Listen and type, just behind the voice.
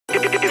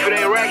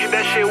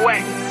that shit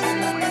whack.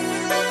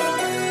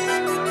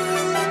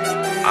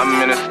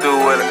 I'm in the stew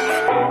with it.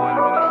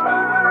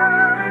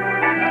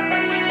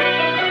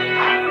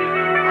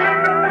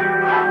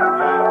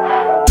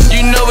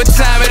 You know what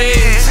time it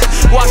is.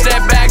 Watch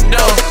that back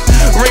door.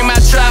 Ring my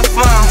trap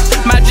phone.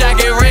 My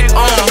jacket rig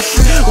on.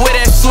 Where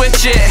that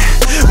switch at?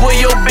 Where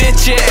your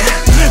bitch at?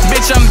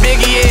 Bitch, I'm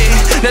Biggie,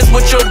 yeah. That's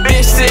what your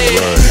bitch said.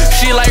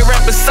 She like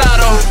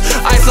Reposado.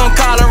 Ice on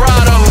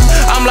Colorado.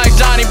 I'm like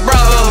Johnny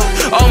Bravo.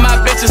 All my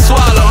bitches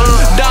swallow.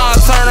 Dawn,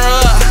 turn her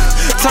up.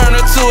 Turn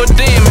her to a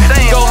demon.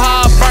 Go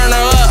hard, burn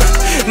her up.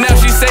 Now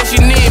she say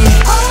she need me.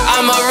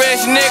 I'm a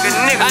rich nigga.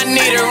 I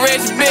need a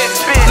rich bitch.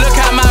 Look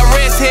how my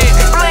wrist hit.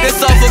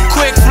 This off a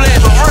quick flip.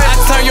 I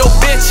turn your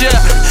bitch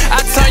up. I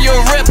turn your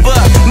rip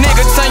up.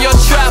 Nigga, turn your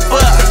trap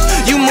up.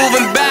 You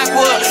moving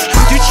backwards.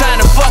 You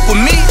tryna fuck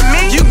with me?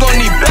 You gon'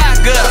 need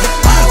backup.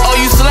 Oh,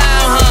 you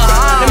slime,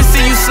 huh? Let me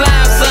see you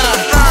slime some.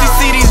 She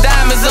see these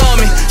diamonds on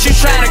me. She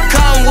tryna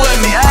come with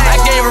me. I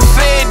gave her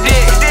fed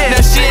dick.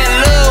 Now she in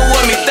love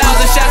with me.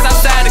 1,000 shots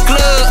outside the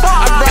club.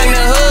 I bring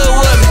the hood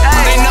with me.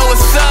 They know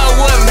what's up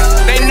with me.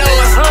 They know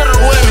it's hood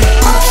with me.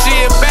 She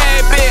a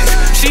bad bitch.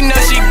 She know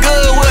she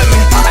good with me.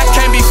 I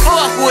can't be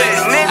fucked with.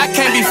 I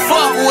can't be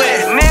fucked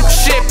with.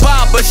 Shit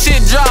pop, but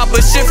shit drop,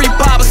 but shit free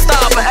pop.